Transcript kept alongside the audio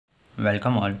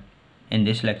Welcome all. In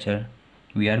this lecture,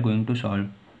 we are going to solve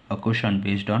a question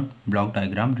based on block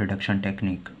diagram reduction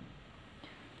technique.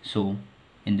 So,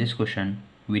 in this question,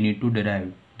 we need to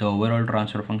derive the overall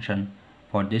transfer function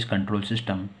for this control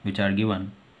system which are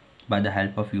given by the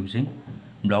help of using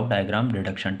block diagram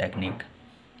reduction technique.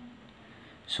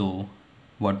 So,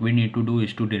 what we need to do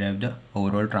is to derive the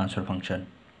overall transfer function.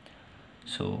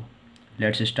 So,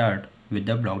 let's start with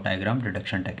the block diagram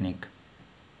reduction technique.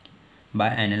 By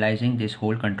analyzing this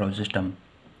whole control system,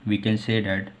 we can say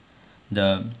that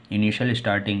the initial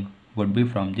starting would be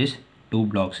from these two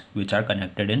blocks which are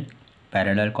connected in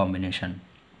parallel combination.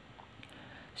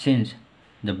 Since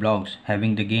the blocks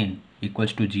having the gain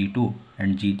equals to G2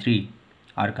 and G3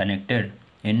 are connected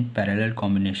in parallel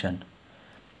combination,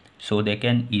 so they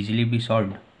can easily be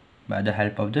solved by the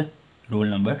help of the rule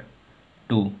number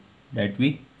 2 that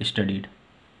we studied.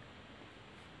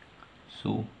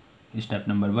 So step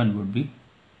number 1 would be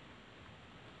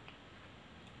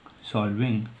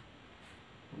solving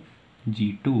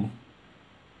G2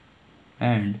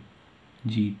 and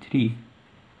G3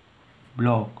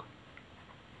 block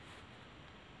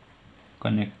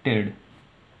connected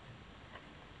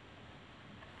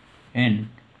in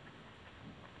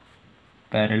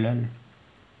parallel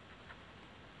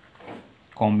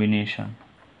combination.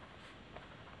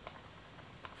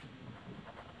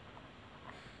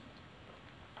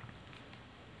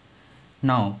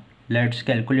 Now let's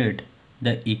calculate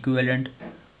the equivalent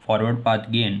forward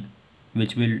path gain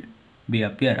which will be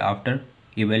appear after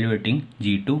evaluating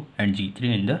G2 and G3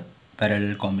 in the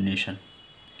parallel combination.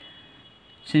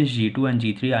 Since G2 and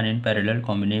G3 are in parallel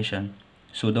combination,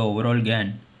 so the overall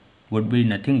gain would be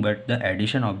nothing but the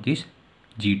addition of this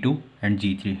G2 and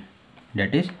G3,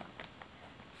 that is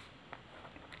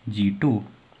G2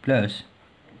 plus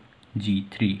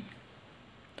G3.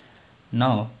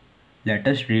 Now let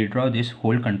us redraw this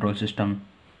whole control system.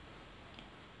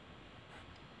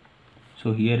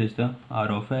 So here is the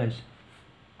R of S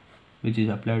which is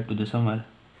applied to the summer.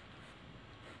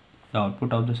 The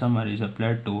output of the summer is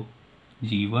applied to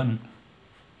G1.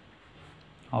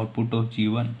 Output of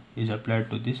G1 is applied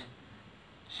to this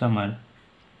summer,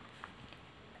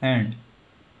 and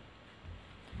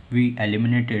we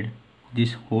eliminated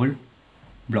this whole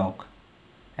block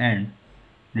and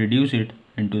reduce it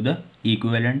into the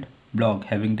equivalent block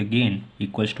having the gain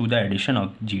equals to the addition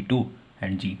of G2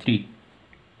 and G3.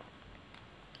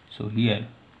 So here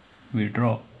we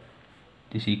draw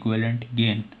this equivalent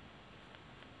gain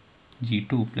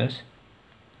G2 plus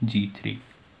G3,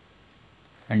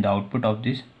 and the output of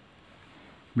this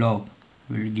block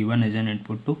will be given as an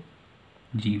input to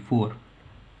G4,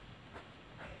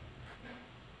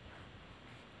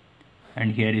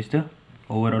 and here is the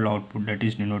overall output that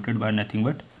is denoted by nothing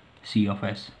but C of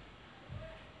S.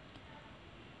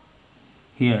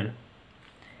 Here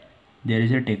there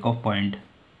is a takeoff point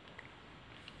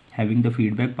having the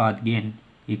feedback path gain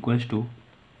equals to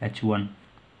H1,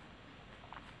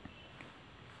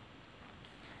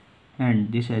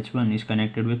 and this H1 is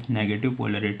connected with negative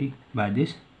polarity by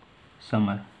this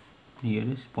summer. Here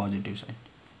is positive sign.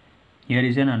 Here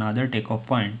is another takeoff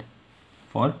point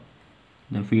for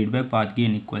the feedback path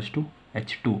gain equals to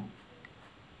H2,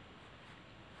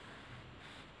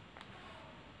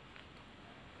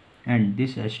 and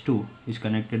this H2 is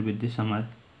connected with the summer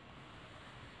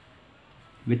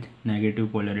with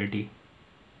negative polarity.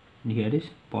 Here is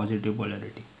positive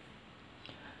polarity.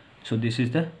 So this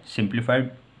is the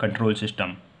simplified control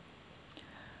system.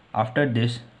 After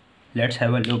this, let's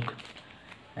have a look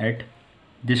at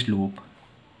this loop.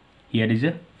 Here is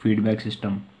a feedback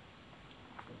system.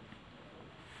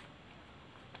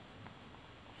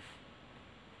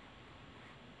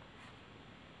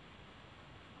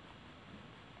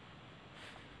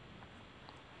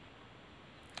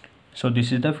 So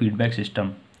this is the feedback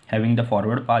system having the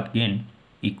forward path gain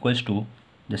equals to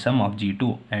the sum of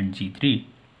G2 and G3,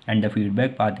 and the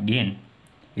feedback path gain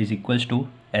is equals to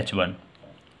H1.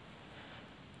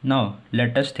 Now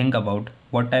let us think about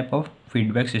what type of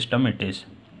feedback system it is,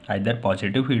 either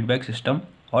positive feedback system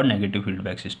or negative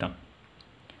feedback system.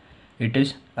 It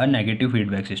is a negative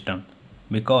feedback system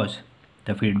because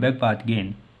the feedback path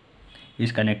gain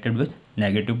is connected with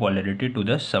negative polarity to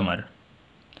the summer.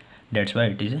 That's why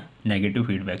it is a negative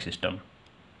feedback system.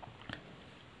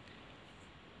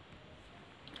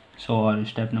 So our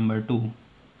step number 2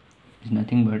 is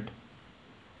nothing but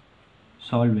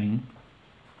solving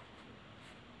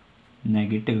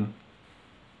negative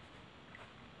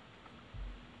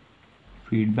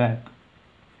feedback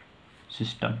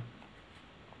system.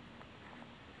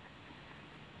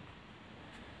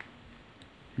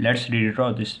 Let's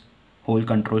redraw this whole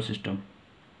control system.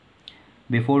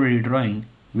 before redrawing,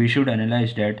 we should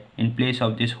analyze that in place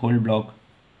of this whole block,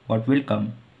 what will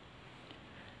come.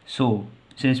 So,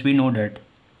 since we know that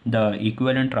the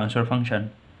equivalent transfer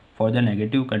function for the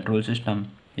negative control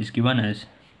system is given as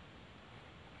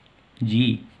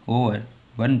G over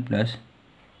 1 plus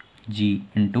G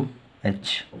into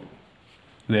H,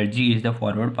 where G is the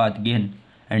forward path gain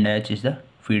and H is the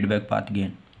feedback path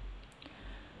gain.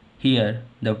 Here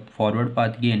the forward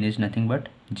path gain is nothing but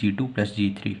G2 plus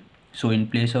G3. So in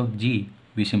place of G,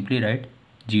 we simply write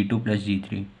G2 plus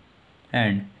G3.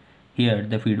 And here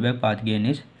the feedback path gain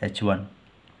is H1.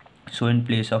 So in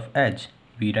place of H,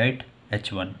 we write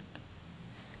H1.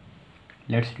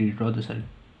 Let's redraw the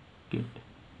circuit.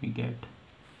 We get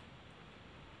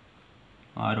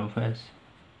R of S.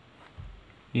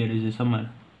 Here is the summer.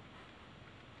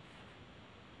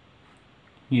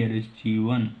 Here is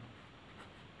G1.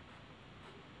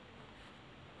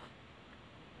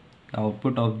 The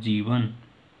output of G1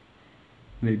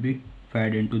 will be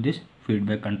fed into this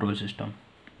feedback control system.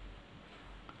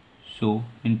 So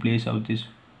in place of this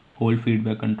whole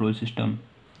feedback control system,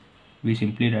 we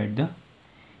simply write the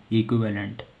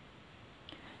equivalent,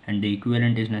 and the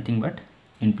equivalent is nothing but,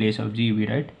 in place of G we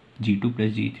write G2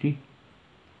 plus G3,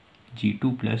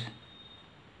 G2 plus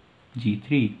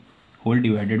G3 whole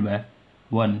divided by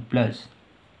 1 plus,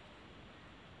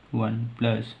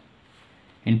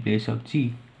 in place of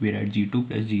G we write G2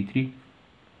 plus G3,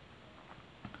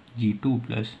 G2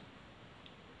 plus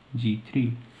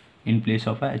G3, in place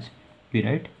of H we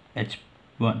write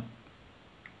H1.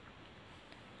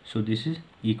 So this is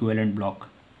equivalent block.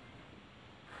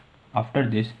 After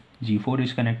this, G4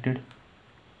 is connected.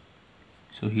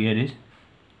 So here is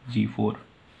G4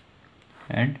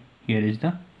 and here is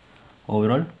the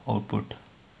overall output,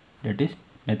 that is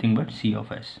nothing but C of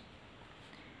S.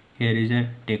 Here is a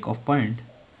takeoff point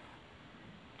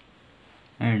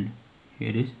and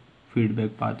here is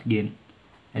feedback path gain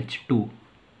H2,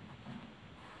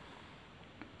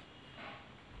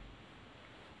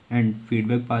 and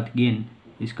feedback path gain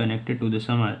is connected to the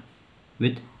summer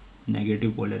with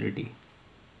negative polarity.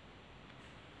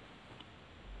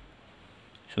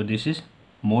 So this is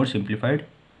more simplified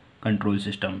control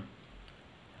system.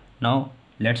 Now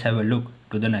let's have a look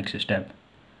to the next step.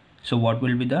 So what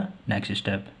will be the next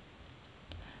step?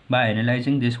 By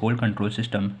analyzing this whole control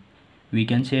system, we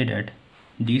can say that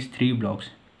these three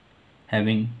blocks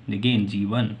having the gain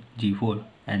G1, G4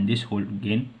 and this whole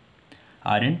gain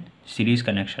are in series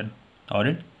connection or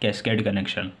in cascade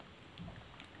connection.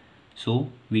 So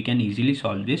we can easily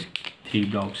solve these three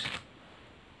blocks.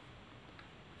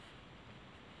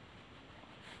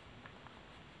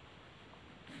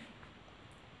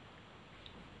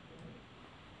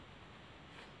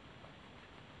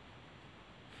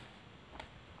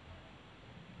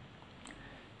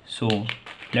 So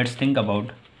let's think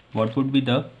about what would be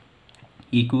the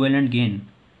equivalent gain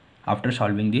after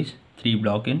solving these three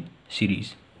blocks in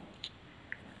series.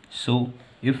 So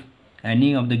if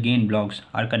any of the gain blocks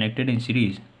are connected in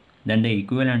series, then the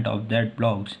equivalent of that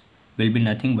blocks will be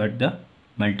nothing but the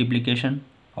multiplication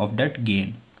of that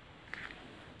gain.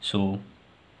 So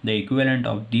the equivalent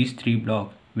of these three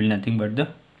blocks will nothing but the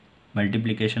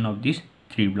multiplication of these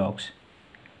three blocks.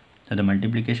 So the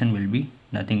multiplication will be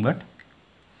nothing but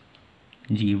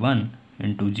G1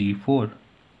 into G4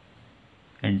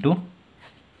 into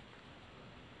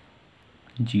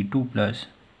G2 plus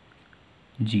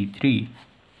G3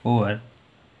 over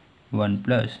 1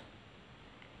 plus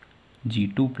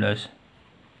G2 plus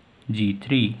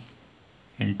G3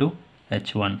 into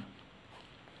H1.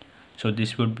 So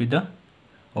this would be the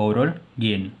overall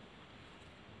gain.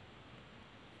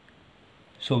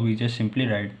 So we just simply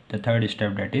write the third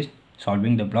step, that is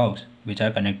solving the blocks which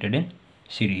are connected in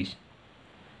series.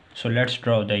 So let's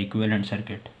draw the equivalent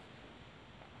circuit.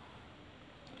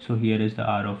 So here is the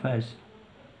R of S,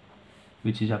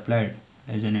 which is applied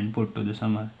as an input to the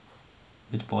summer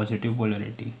with positive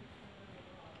polarity,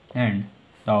 and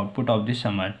the output of this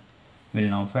summer will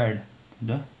now fed to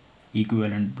the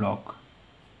equivalent block.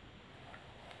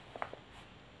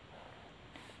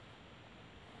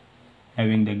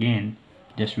 Having the gain,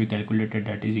 just we calculated,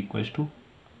 that is equals to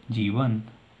G1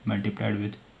 multiplied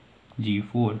with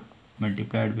G4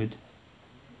 multiplied with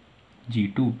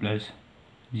G2 plus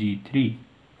G3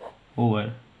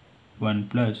 over 1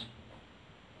 plus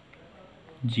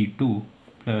G2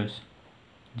 plus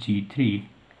G3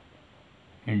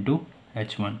 into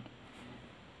H1.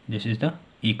 This is the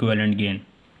equivalent gain.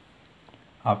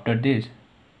 After this,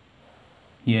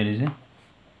 here is a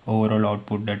overall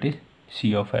output, that is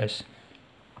C of S,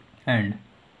 and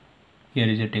here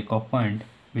is a takeoff point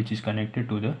which is connected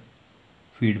to the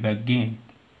feedback gain,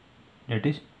 that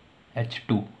is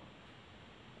H2,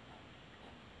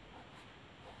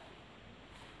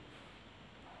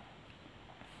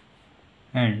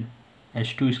 and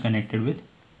H2 is connected with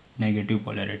negative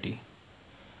polarity.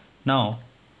 Now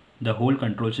the whole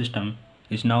control system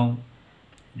is now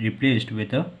replaced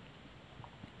with a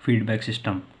feedback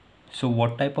system. So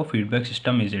what type of feedback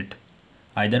system is it?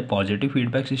 Either positive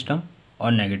feedback system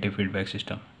or negative feedback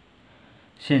system.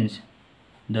 Since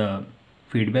the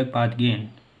feedback path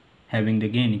gain having the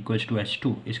gain equals to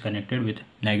H2 is connected with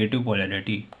negative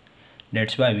polarity,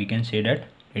 that's why we can say that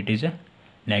it is a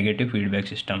negative feedback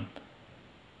system.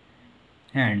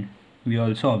 And we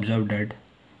also observed that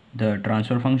the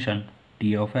transfer function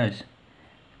T of S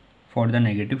for the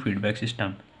negative feedback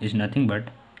system is nothing but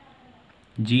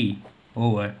G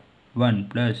over 1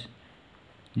 plus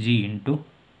G into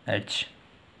H.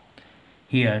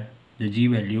 Here the G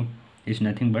value is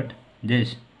nothing but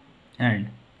this and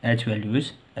H value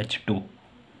is H2.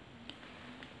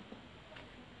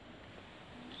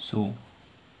 So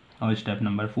our step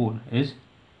number 4 is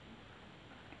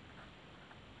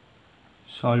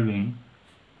solving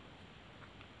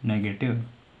negative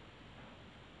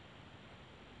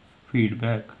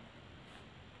feedback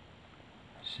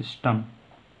system.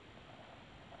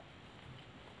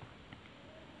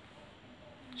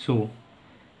 So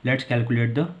let's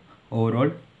calculate the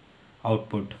overall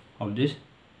output of this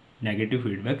negative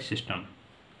feedback system.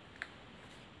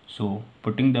 So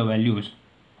putting the values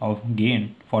of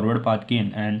gain, forward path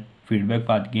gain and feedback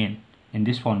path gain in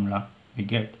this formula, we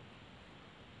get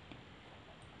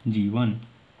G1,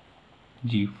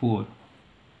 G4,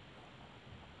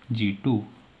 G2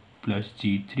 plus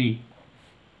G3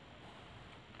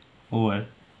 over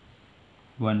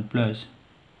 1 plus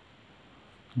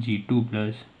G2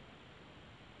 plus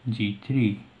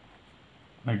G3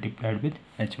 multiplied with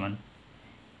H1.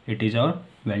 It is our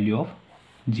value of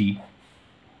G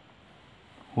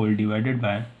whole divided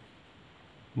by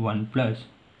 1 plus,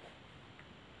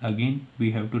 again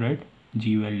we have to write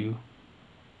G value,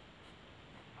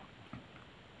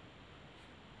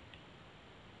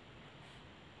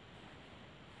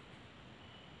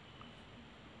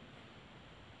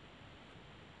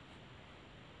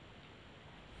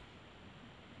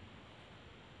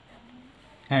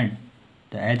 and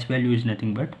the H value is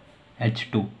nothing but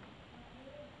H2.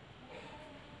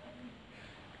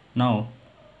 Now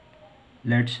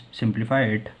let's simplify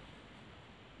it.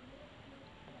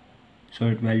 So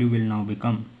its value will now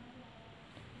become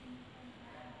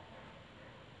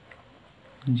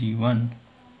G1,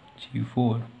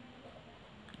 G4,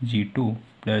 G2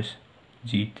 plus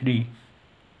G3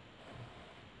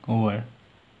 over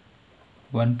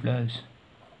 1 plus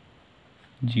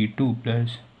G2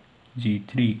 plus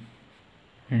G3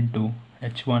 into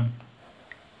H1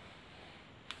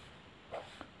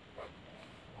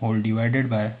 whole divided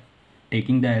by,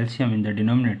 taking the LCM in the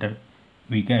denominator,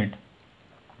 we get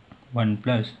 1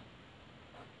 plus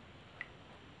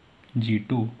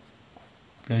G2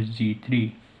 plus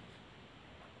G3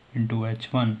 into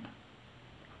H1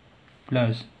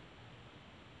 plus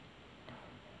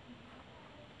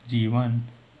G1,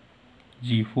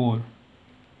 G4,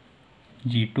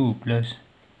 G2 plus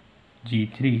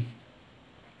G3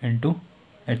 into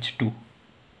H2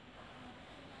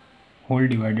 whole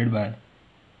divided by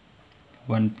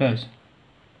 1 plus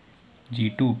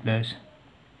G2 plus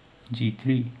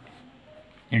G3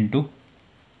 into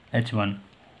H1.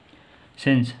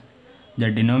 Since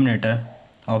the denominator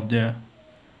of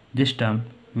this term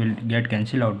will get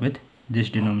cancelled out with this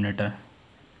denominator,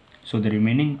 so the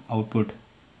remaining output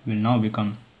will now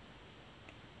become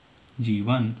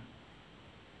G1,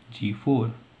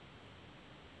 G4,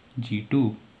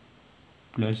 G2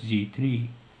 plus G3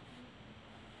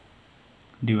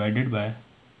 divided by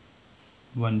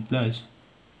 1 plus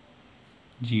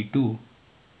G2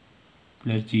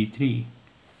 plus G3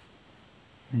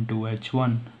 into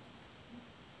H1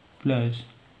 plus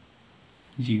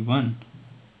G1,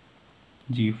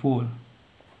 G4,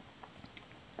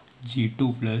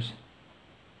 G2 plus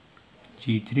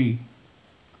G3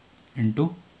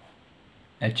 into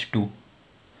H2.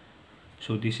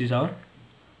 So this is our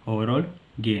overall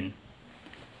gain.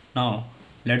 Now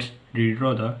let's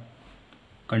redraw the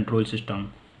control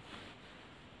system.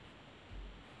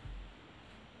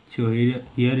 So here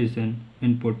is an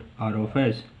input R of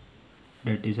S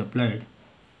that is applied,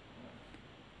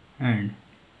 and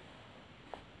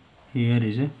here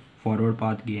is a forward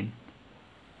path gain,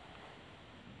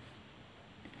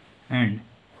 and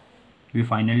we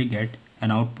finally get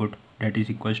an output that is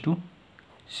equals to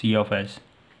C of S.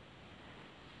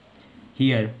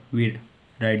 Here we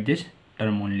write this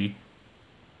term only.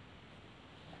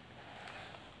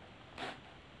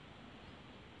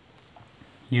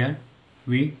 Here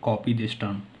we copy this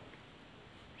term.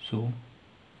 So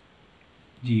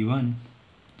G1,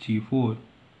 G4,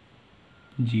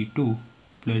 G2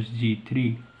 plus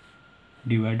G3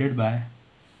 divided by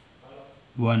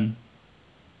 1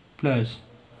 plus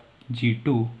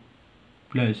G2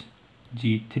 plus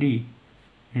G3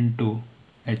 into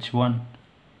H1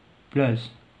 plus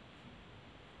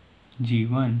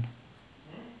G1,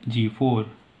 G4,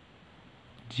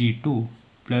 G2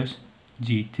 plus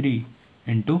G3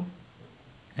 into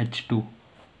H2.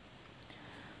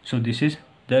 So this is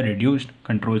the reduced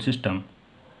control system.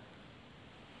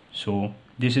 So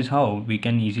this is how we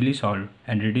can easily solve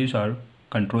and reduce our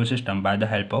control system by the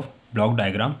help of block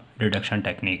diagram reduction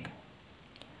technique.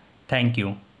 Thank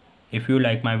you. If you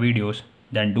like my videos,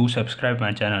 then do subscribe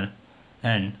my channel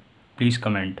and please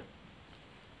comment.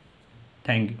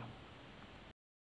 Thank you.